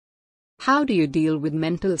How do you deal with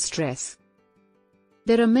mental stress?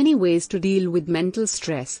 There are many ways to deal with mental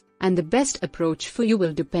stress, and the best approach for you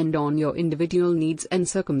will depend on your individual needs and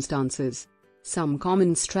circumstances. Some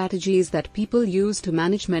common strategies that people use to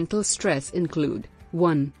manage mental stress include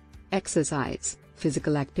 1. Exercise.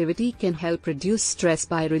 Physical activity can help reduce stress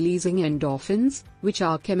by releasing endorphins, which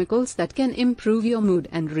are chemicals that can improve your mood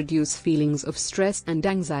and reduce feelings of stress and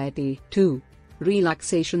anxiety. 2.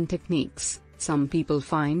 Relaxation techniques. Some people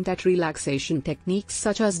find that relaxation techniques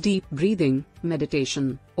such as deep breathing,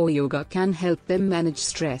 meditation, or yoga can help them manage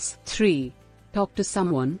stress. 3. Talk to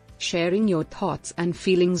someone. Sharing your thoughts and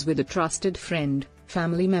feelings with a trusted friend,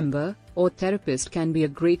 family member, or therapist can be a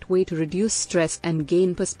great way to reduce stress and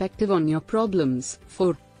gain perspective on your problems.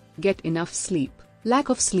 4. Get enough sleep. Lack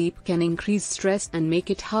of sleep can increase stress and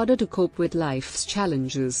make it harder to cope with life's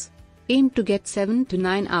challenges. Aim to get 7 to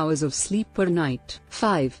 9 hours of sleep per night.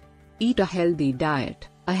 5. Eat a healthy diet.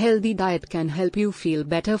 A healthy diet can help you feel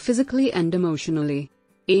better physically and emotionally.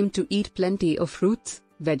 Aim to eat plenty of fruits,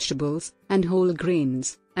 vegetables, and whole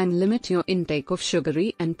grains, and limit your intake of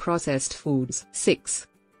sugary and processed foods. 6.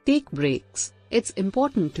 Take breaks. It's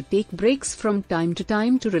important to take breaks from time to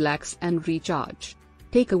time to relax and recharge.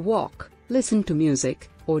 Take a walk, listen to music,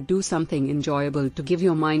 or do something enjoyable to give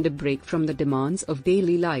your mind a break from the demands of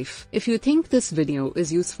daily life. If you think this video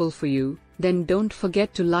is useful for you, then don't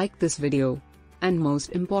forget to like this video. And most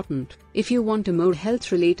important, if you want more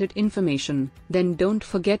health-related information, then don't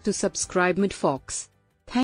forget to subscribe Medphox.